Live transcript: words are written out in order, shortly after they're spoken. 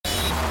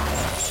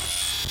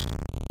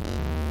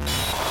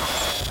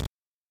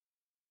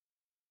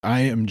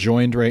I am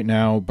joined right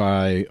now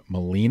by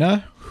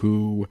Melina,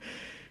 who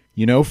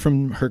you know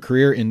from her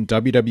career in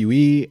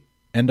WWE,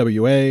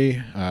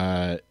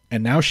 NWA,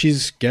 and now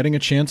she's getting a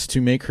chance to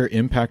make her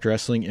Impact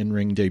Wrestling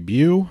in-ring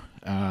debut.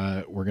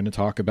 We're going to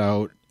talk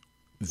about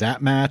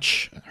that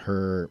match,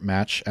 her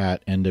match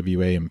at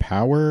NWA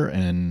Empower,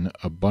 and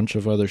a bunch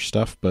of other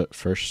stuff. But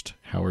first,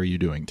 how are you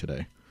doing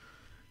today?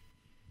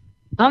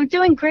 I'm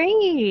doing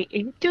great.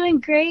 I'm doing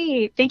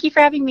great. Thank you for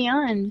having me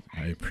on.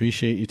 I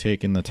appreciate you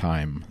taking the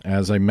time.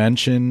 As I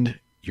mentioned,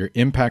 your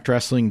Impact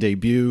Wrestling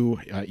debut,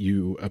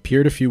 you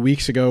appeared a few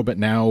weeks ago, but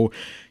now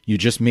you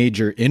just made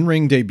your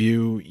in-ring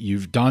debut.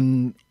 You've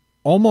done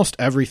almost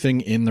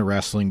everything in the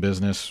wrestling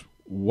business.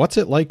 What's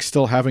it like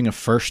still having a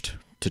first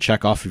to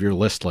check off of your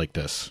list like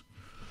this?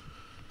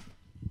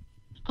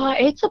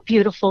 It's a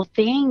beautiful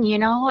thing, you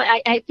know.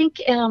 I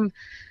think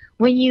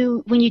when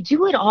you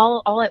do it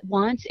all at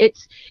once,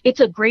 it's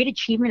a great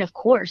achievement, of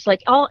course.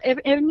 Like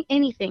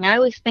anything, I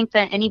always think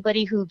that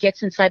anybody who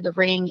gets inside the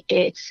ring,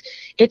 it's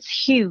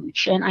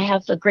huge, and I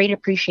have a great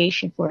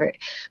appreciation for it.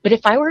 But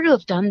if I were to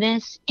have done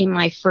this in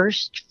my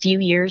first few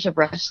years of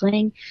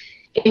wrestling,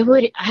 it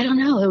would, I don't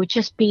know, it would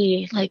just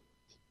be like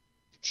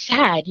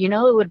sad, you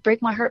know. It would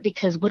break my heart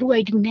because what do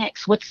I do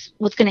next? What's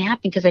going to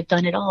happen because I've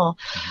done it all?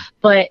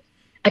 But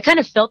I kind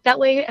of felt that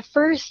way at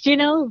first, you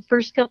know,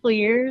 first couple of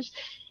years.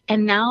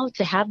 And now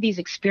to have these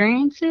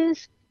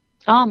experiences,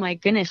 oh my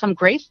goodness, I'm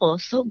grateful,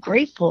 so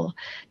grateful,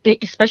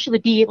 especially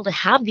to be able to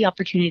have the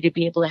opportunity to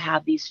be able to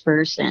have these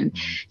first and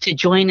to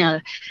join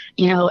a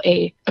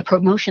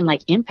promotion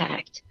like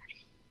Impact.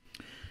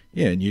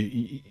 Yeah, and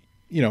you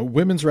know,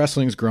 women's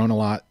wrestling's grown a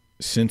lot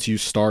since you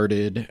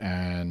started,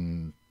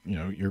 and you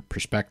know your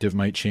perspective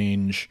might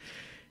change.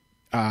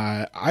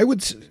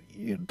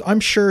 I'm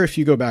sure if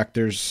you go back,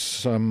 there's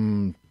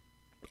some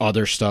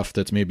other stuff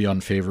that's maybe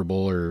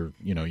unfavorable, or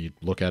you know, you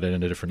look at it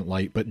in a different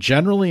light. But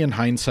generally, in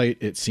hindsight,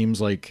 it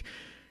seems like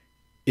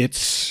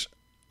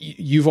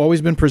you've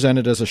always been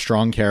presented as a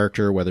strong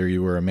character, whether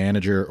you were a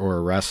manager or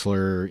a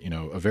wrestler. You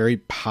know, a very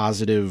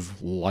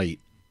positive light.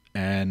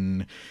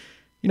 And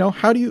you know,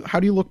 how do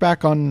you look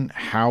back on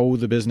how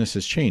the business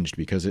has changed?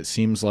 Because it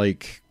seems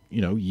like,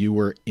 you know, you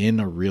were in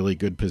a really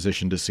good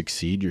position to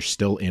succeed. You're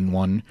still in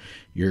one.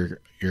 You're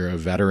a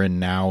veteran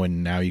now,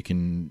 and now you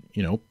can,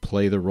 you know,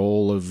 play the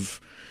role of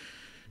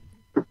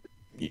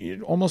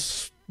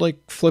almost like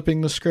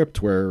flipping the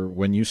script, where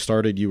when you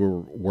started, you were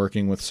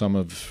working with some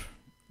of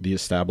the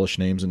established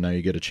names, and now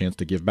you get a chance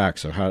to give back.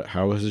 So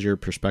how has your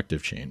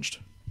perspective changed?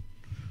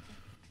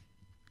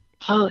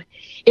 Oh,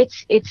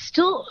 it's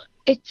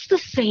the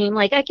same.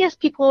 Like, I guess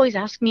people always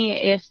ask me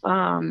if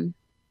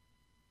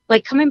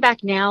like coming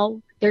back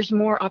now, there's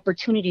more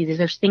opportunities.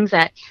 There's things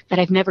that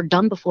I've never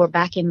done before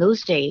back in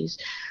those days.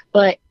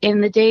 But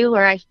in the day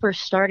where I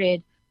first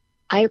started,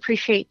 I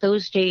appreciate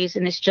those days,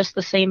 and it's just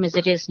the same as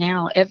it is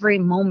now. Every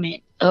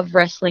moment of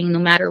wrestling, no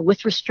matter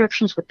with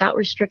restrictions, without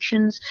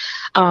restrictions,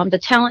 the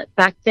talent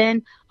back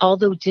then,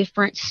 although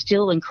different,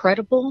 still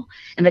incredible,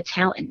 and the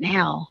talent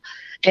now,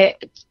 to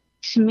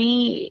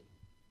me,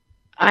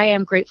 I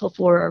am grateful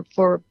for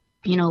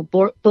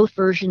both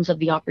versions of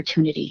the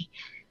opportunity,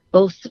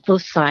 both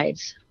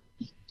sides.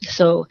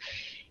 So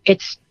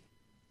it's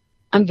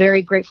I'm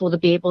very grateful to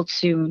be able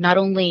to not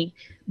only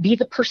be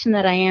the person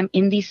that I am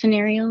in these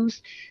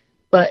scenarios,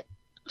 but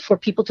for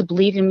people to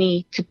believe in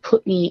me, to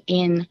put me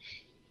in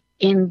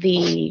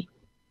the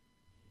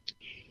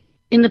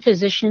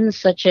positions,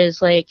 such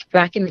as like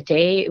back in the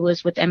day, it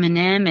was with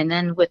Eminem, and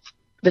then with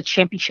the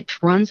championship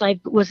runs I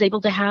was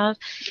able to have.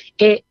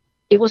 It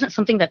wasn't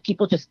something that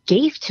people just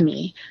gave to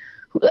me.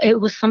 It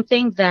was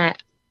something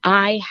that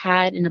I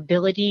had an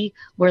ability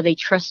where they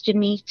trusted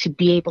me to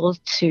be able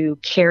to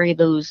carry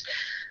those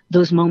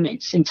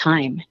moments in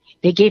time.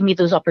 They gave me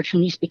those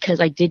opportunities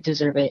because I did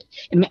deserve it.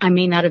 I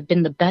may not have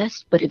been the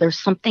best, but there's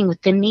something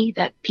within me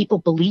that people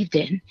believed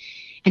in.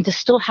 And to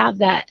still have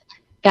that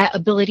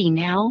ability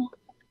now,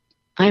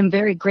 I'm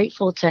very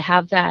grateful to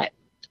have that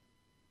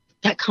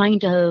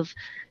kind of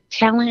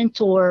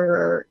talent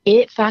or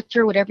it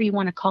factor, whatever you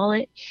want to call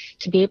it,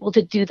 to be able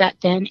to do that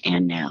then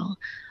and now.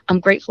 I'm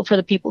grateful for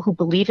the people who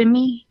believe in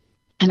me,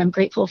 and I'm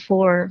grateful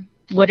for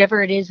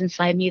whatever it is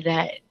inside me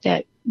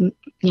that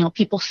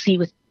people see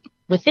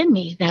within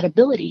me, that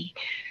ability.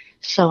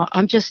 So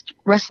I'm just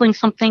wrestling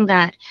something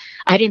that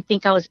I didn't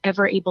think I was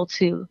ever able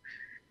to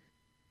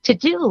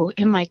do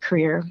in my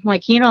career.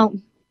 Like,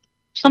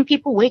 some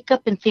people wake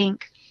up and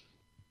think,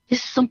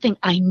 this is something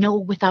I know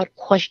without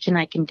question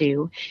I can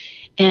do.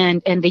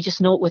 And they just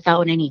know it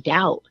without any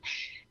doubt.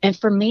 And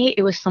for me,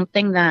 it was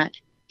something that,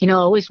 I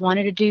always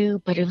wanted to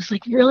do, but it was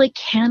like, really,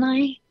 can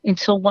I?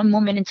 Until one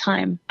moment in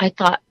time, I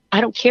thought,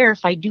 I don't care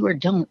if I do or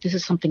don't. This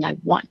is something I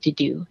want to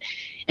do.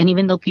 And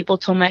even though people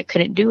told me I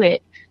couldn't do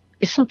it,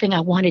 it's something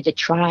I wanted to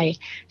try,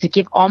 to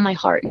give all my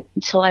heart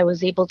until I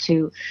was able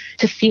to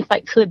see if I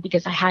could,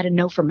 because I had to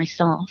know for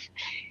myself.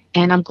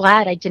 And I'm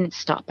glad I didn't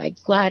stop. I'm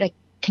glad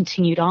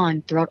continued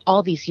on throughout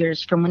all these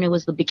years, from when it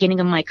was the beginning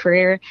of my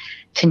career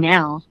to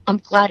now. I'm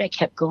glad I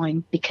kept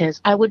going,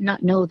 because I would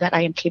not know that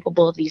I am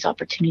capable of these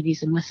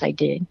opportunities unless I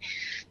did.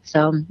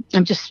 So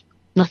I'm just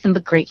nothing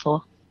but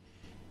grateful.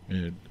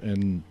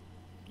 And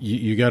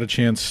you got a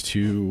chance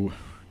to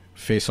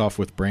face off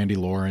with Brandi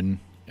Lauren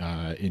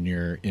in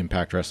your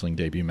Impact Wrestling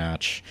debut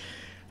match.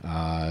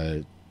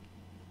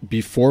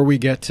 Before we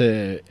get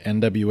to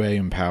NWA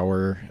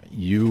Empower,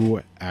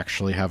 you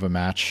actually have a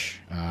match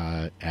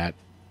at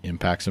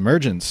Impact's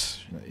Emergence.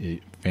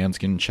 Fans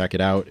can check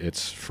it out.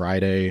 It's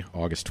Friday,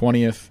 August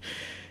 20th.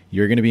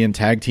 You're going to be in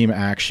tag team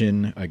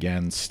action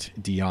against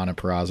Deonna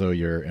Purrazzo,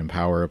 your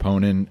Empower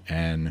opponent,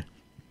 and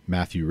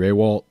Matthew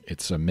Raywalt.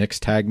 It's a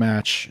mixed tag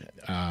match.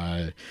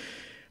 I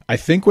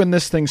think when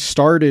this thing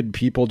started,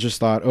 people just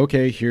thought,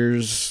 okay,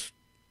 here's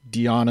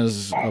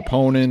Deonna's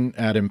opponent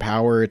at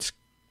Empower. It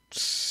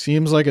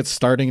seems like it's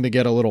starting to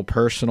get a little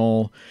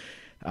personal.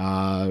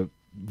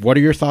 What are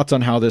your thoughts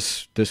on how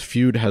this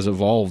feud has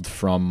evolved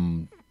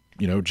from,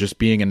 just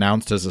being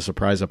announced as a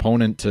surprise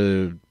opponent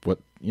to what,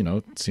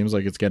 it seems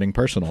like it's getting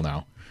personal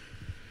now?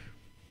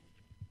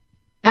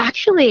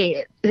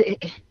 Actually,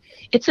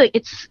 it's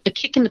a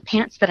kick in the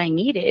pants that I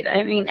needed.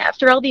 I mean,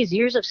 after all these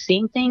years of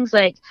seeing things,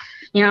 like,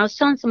 I was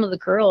telling some of the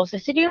girls, I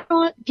said, you know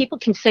what? People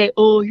can say,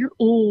 oh, you're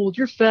old,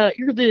 you're fat,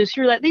 you're this,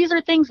 you're that. These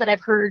are things that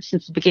I've heard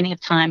since the beginning of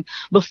time,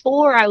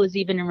 before I was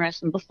even in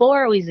wrestling,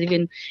 before I was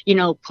even,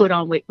 put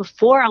on weight,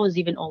 before I was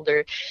even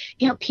older.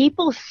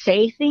 People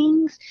say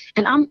things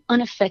and I'm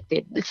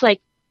unaffected. It's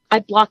like, I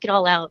block it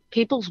all out.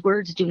 People's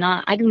words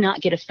I do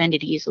not get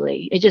offended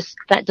easily.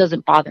 That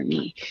doesn't bother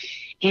me.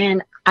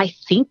 And I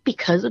think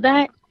because of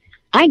that,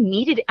 I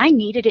needed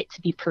it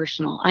to be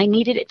personal. I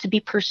needed it to be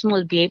personal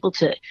to be able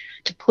to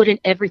put in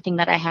everything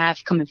that I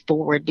have coming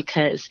forward,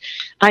 because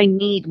I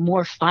need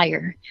more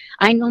fire.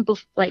 I know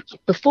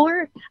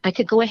before I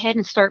could go ahead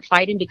and start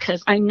fighting,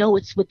 because I know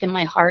it's within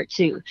my heart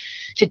to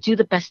do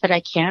the best that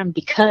I can,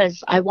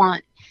 because I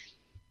want,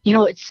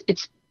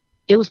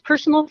 it was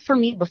personal for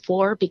me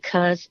before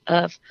because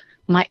of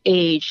my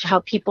age, how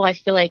people, I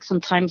feel like,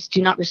 sometimes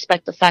do not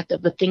respect the fact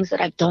of the things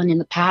that I've done in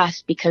the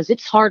past, because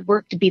it's hard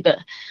work to be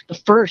the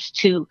first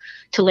to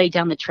lay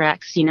down the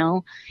tracks,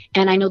 and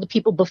I know the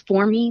people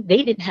before me,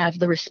 they didn't have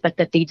the respect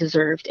that they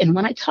deserved. And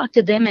when I talk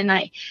to them, and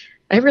I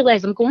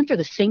realize I'm going through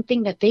the same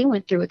thing that they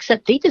went through,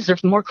 except they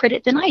deserve more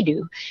credit than I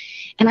do.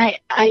 And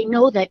I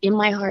know that in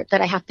my heart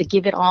that I have to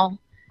give it all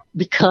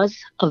because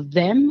of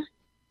them,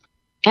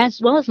 as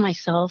well as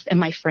myself and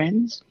my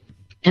friends,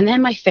 and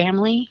then my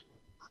family.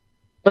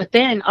 But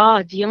then,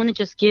 Deonna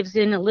just gives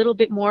in a little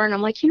bit more. And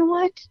I'm like, you know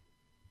what?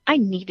 I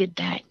needed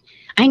that.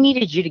 I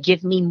needed you to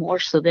give me more,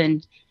 so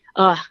then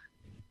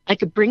I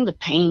could bring the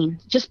pain.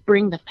 Just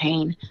bring the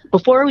pain.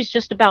 Before it was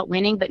just about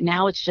winning, but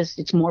now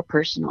it's more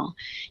personal.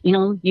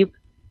 The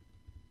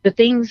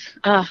things,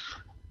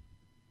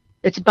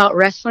 it's about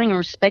wrestling and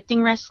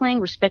respecting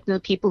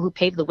the people who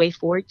paved the way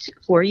for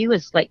you,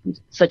 is like,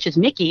 such as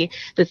Mickie.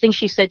 The thing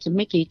she said to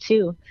Mickie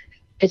too.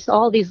 It's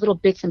all these little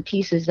bits and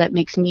pieces that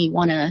makes me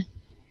want to,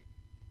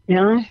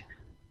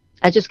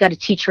 I just got to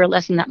teach her a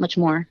lesson that much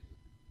more.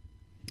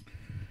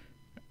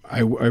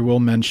 I will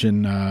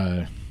mention,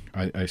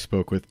 I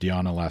spoke with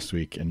Deonna last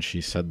week, and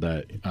she said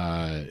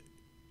that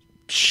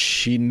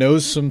she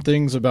knows some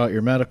things about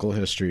your medical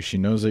history. She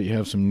knows that you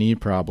have some knee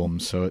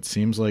problems, so it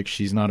seems like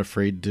she's not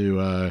afraid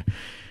to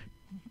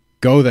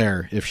go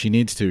there if she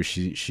needs to.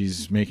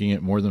 She's making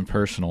it more than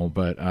personal.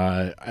 But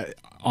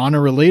on a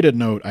related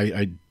note,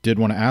 I did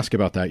want to ask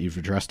about that. You've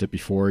addressed it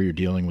before. You're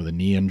dealing with a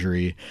knee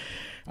injury,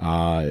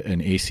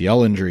 an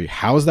ACL injury.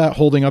 How's that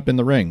holding up in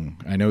the ring?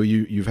 I know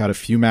you've had a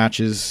few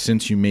matches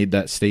since you made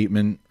that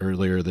statement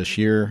earlier this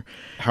year.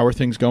 How are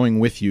things going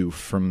with you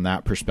from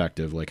that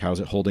perspective? Like,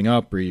 how's it holding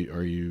up? Are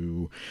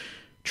you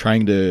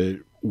trying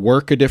to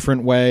work a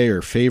different way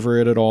or favor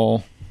it at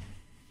all?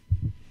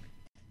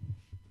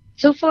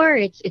 So far,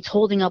 it's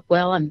holding up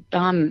well.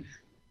 I'm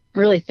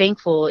really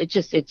thankful. It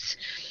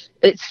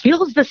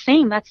feels the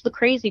same. That's the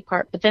crazy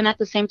part. But then at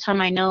the same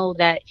time, I know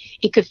that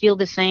it could feel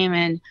the same,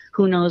 and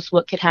who knows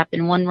what could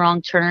happen. One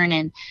wrong turn.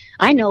 And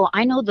I know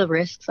the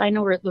risks. I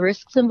know the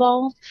risks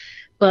involved.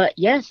 But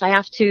yes, I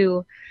have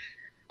to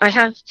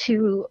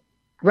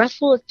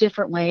wrestle a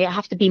different way. I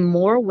have to be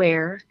more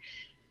aware.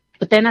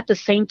 But then at the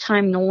same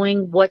time,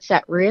 knowing what's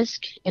at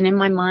risk. And in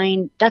my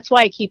mind, that's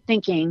why I keep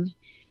thinking,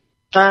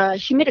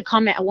 she made a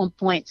comment at one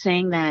point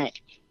saying that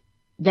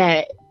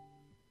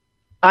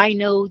I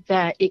know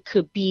that it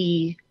could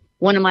be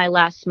one of my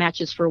last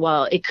matches for a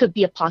while. It could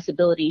be a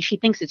possibility. She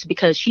thinks it's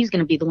because she's going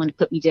to be the one to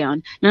put me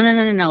down.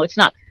 No. It's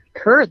not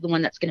her, the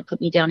one that's going to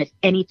put me down if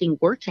anything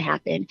were to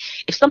happen.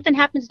 If something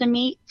happens to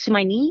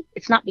my knee,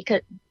 it's not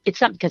because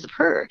of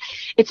her.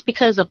 It's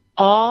because of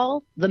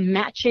all the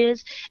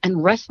matches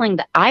and wrestling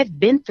that I've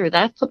been through,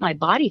 that I've put my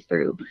body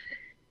through.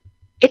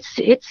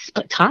 It's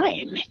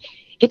time.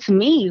 It's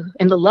me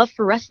and the love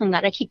for wrestling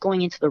that I keep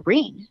going into the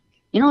ring.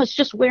 It's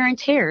just wear and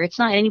tear. It's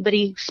not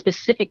anybody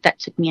specific that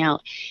took me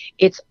out.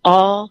 It's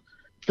all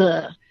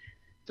the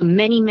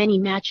many, many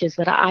matches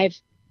that I've,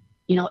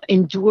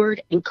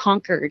 endured and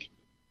conquered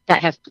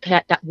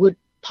that would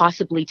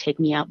possibly take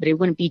me out, but it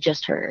wouldn't be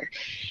just her.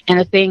 And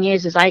the thing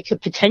is I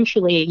could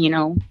potentially,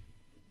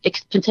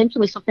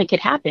 potentially something could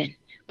happen,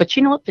 but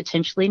you know what?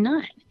 Potentially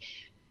not.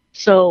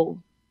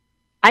 So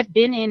I've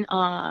been in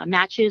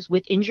matches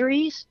with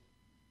injuries,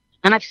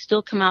 and I've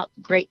still come out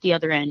great the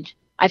other end.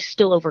 I've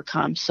still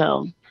overcome.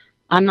 So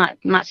I'm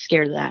not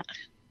scared of that.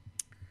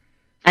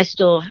 I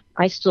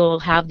still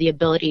have the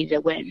ability to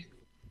win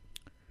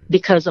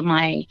because of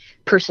my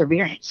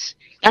perseverance.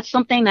 That's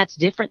something that's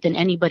different than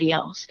anybody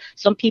else.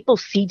 Some people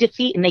see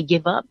defeat and they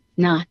give up.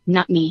 Nah,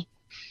 not me.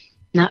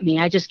 Not me.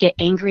 I just get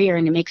angrier,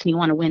 and it makes me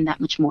want to win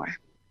that much more.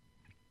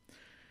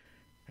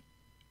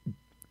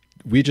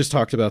 We just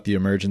talked about the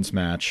Emergence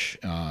match,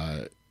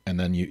 and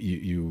then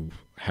you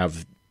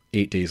have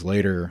 8 days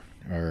later,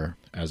 or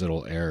as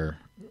it'll air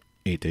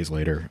 8 days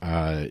later,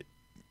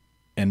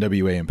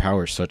 NWA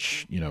Empower,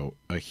 such,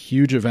 a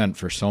huge event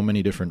for so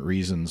many different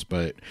reasons.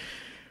 But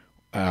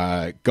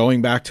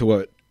going back to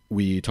what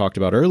we talked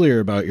about earlier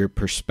about your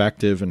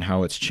perspective and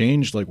how it's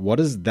changed, like, what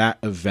does that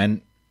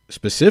event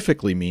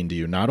specifically mean to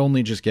you? Not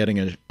only just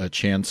getting a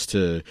chance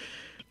to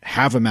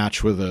have a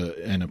match with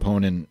an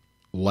opponent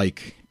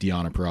like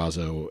Deonna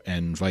Purrazzo,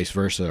 and vice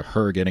versa,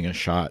 her getting a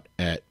shot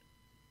at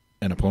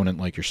an opponent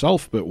like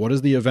yourself, but what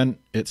does the event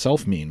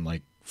itself mean?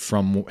 Like,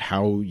 from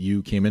how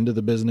you came into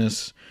the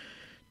business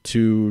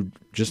to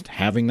just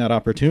having that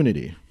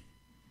opportunity?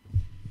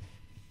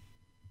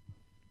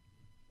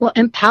 Well,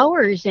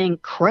 Empower is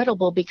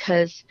incredible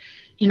because,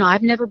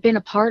 I've never been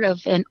a part of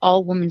an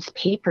all-women's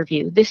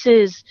pay-per-view. This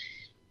is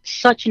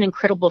such an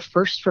incredible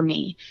first for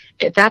me.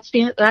 That's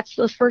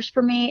the first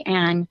for me,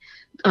 and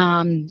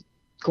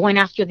going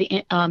after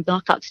the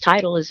Knockouts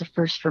title is a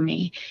first for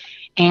me.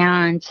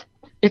 And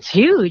it's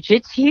huge.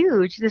 It's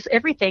huge. This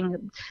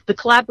everything, the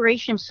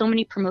collaboration of so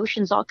many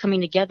promotions all coming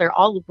together,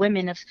 all the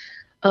women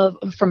of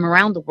from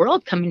around the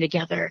world coming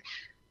together.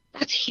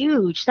 That's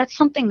huge. That's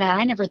something that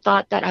I never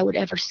thought that I would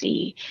ever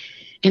see.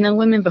 And the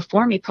women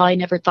before me probably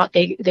never thought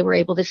they were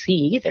able to see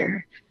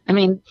either. I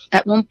mean,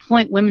 at one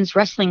point, women's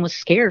wrestling was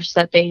scarce,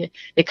 that they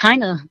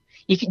kind of,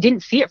 you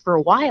didn't see it for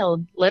a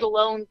while, let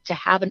alone to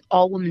have an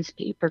all-women's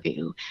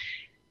pay-per-view.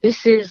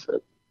 This is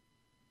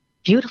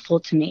beautiful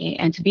to me,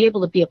 and to be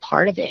able to be a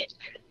part of it,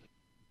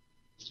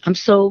 I'm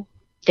so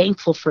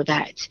thankful for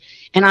that.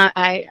 And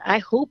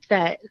I hope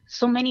that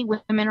so many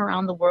women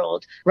around the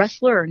world,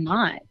 wrestler or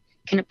not,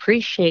 can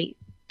appreciate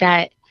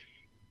that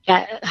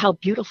how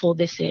beautiful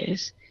this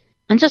is.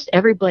 And just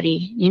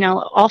everybody,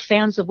 all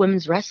fans of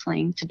women's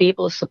wrestling, to be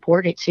able to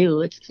support it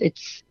too.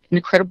 It's an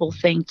incredible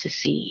thing to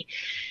see.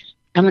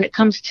 And when it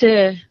comes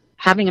to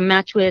having a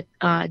match with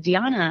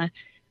Deonna,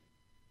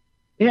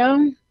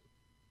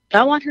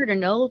 I want her to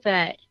know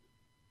that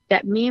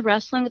me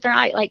wrestling with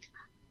her,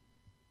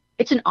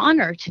 it's an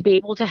honor to be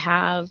able to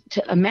have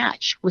a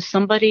match with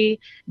somebody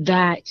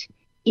that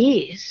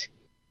is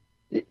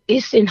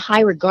in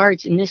high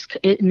regards in this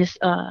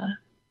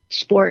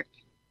sport,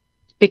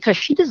 because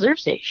she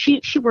deserves it.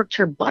 She worked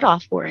her butt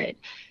off for it.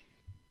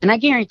 And I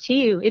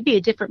guarantee you, it'd be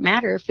a different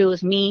matter if it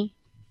was me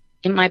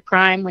in my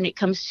prime when it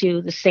comes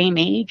to the same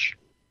age.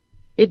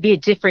 It'd be a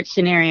different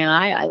scenario.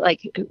 I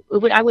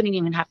wouldn't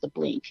even have to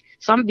blink.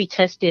 So I'm gonna be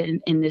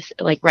tested in this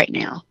right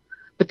now.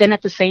 But then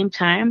at the same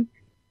time,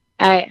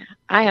 I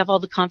have all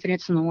the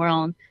confidence in the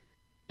world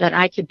that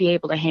I could be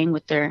able to hang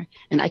with her,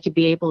 and I could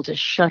be able to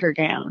shut her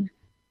down.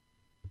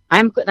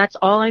 That's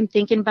all I'm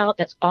thinking about.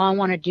 That's all I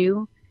want to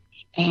do.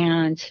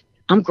 And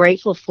I'm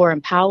grateful for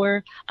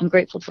Empower. I'm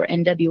grateful for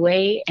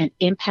NWA and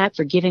Impact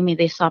for giving me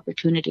this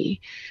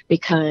opportunity,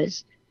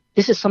 because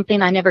this is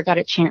something I never got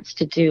a chance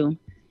to do.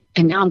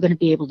 And now I'm going to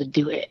be able to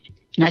do it.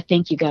 And I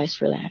thank you guys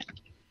for that.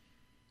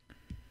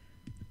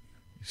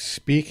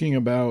 Speaking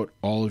about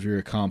all of your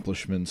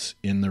accomplishments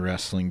in the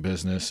wrestling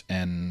business,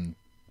 and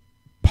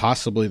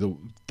possibly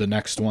the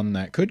next one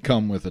that could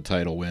come with a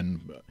title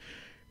win,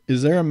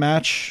 is there a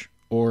match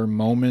or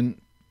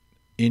moment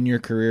in your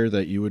career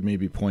that you would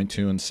maybe point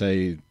to and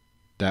say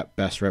that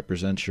best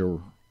represents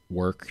your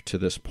work to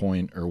this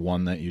point, or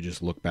one that you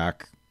just look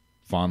back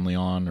fondly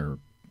on, or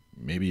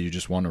maybe you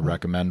just want to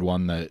recommend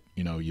one that,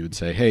 you would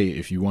say, hey,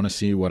 if you want to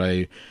see what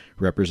I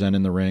represent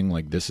in the ring,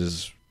 this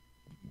is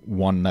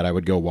one that I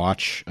would go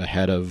watch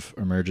ahead of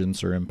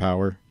Emergence or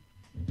Empower?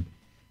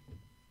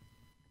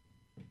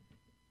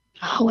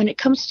 Oh, when it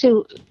comes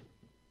to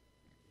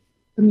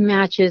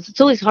matches, it's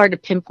always hard to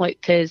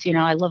pinpoint because,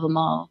 I love them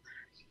all.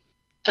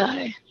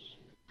 I'm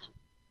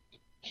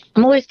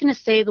always going to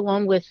say the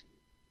one with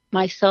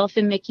myself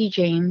and Mickie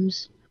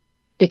James,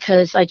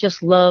 because I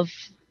just love,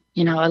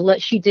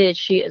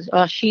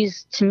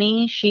 she's, to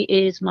me, she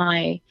is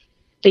the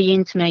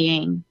yin to my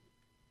yang.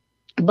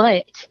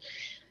 But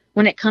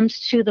when it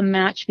comes to the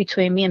match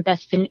between me and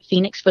Beth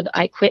Phoenix for the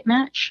I Quit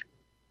match,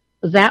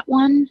 that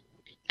one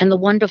and the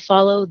one to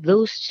follow,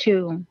 those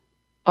two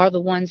are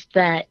the ones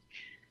that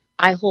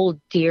I hold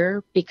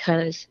dear,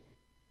 because,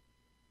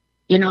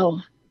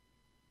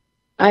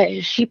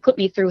 she put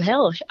me through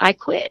hell. I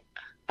quit.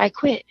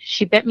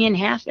 She bent me in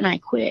half and I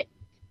quit.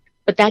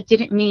 but that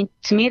didn't mean,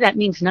 to me, that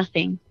means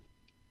nothing.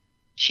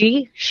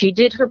 She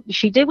did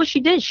what she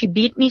did. She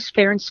beat me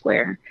fair and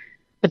square,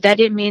 but that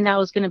didn't mean I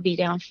was going to be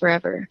down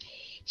forever.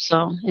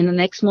 So in the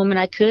next moment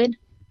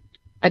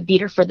I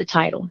beat her for the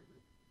title.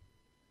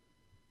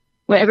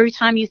 Well, every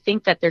time you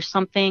think that there's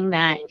something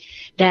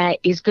that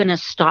is going to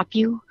stop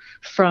you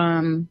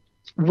from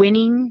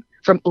winning,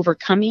 from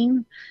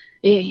overcoming,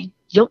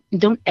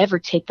 don't ever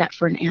take that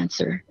for an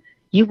answer.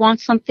 You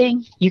want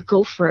something, you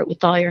go for it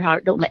with all your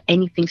heart. Don't let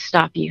anything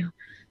stop you.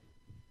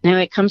 Now, when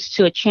it comes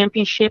to a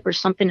championship or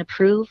something to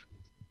prove,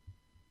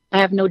 I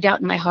have no doubt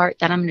in my heart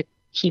that I'm going to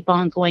keep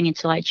on going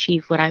until I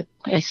achieve what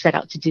I set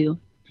out to do.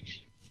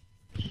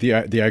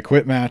 The I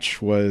Quit match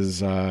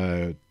was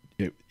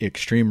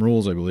Extreme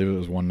Rules. I believe it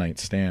was One Night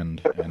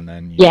Stand. And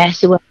then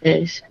yes, it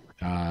was.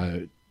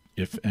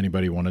 If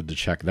anybody wanted to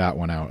check that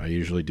one out, I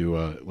usually do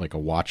a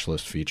watch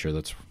list feature.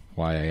 That's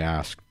why I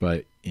asked.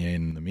 But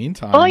in the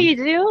meantime, oh, you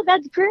do?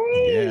 That's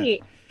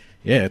great.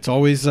 Yeah, it's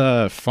always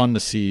fun to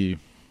see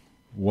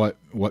what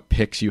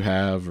picks you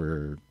have,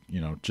 or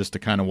just to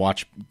kind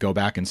of go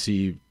back and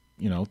see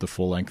the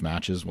full length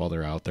matches while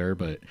they're out there.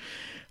 But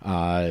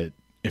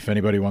if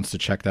anybody wants to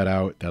check that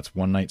out, that's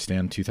One Night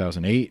Stand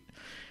 2008.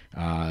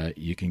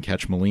 You can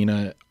catch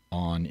Melina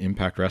on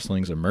Impact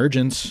Wrestling's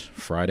Emergence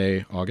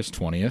Friday, August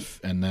 20th,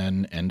 and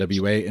then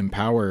NWA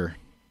Empower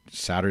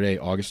Saturday,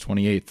 August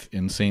 28th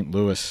in St.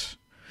 Louis.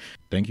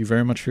 Thank you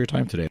very much for your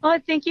time today. Oh,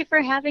 thank you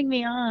for having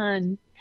me on.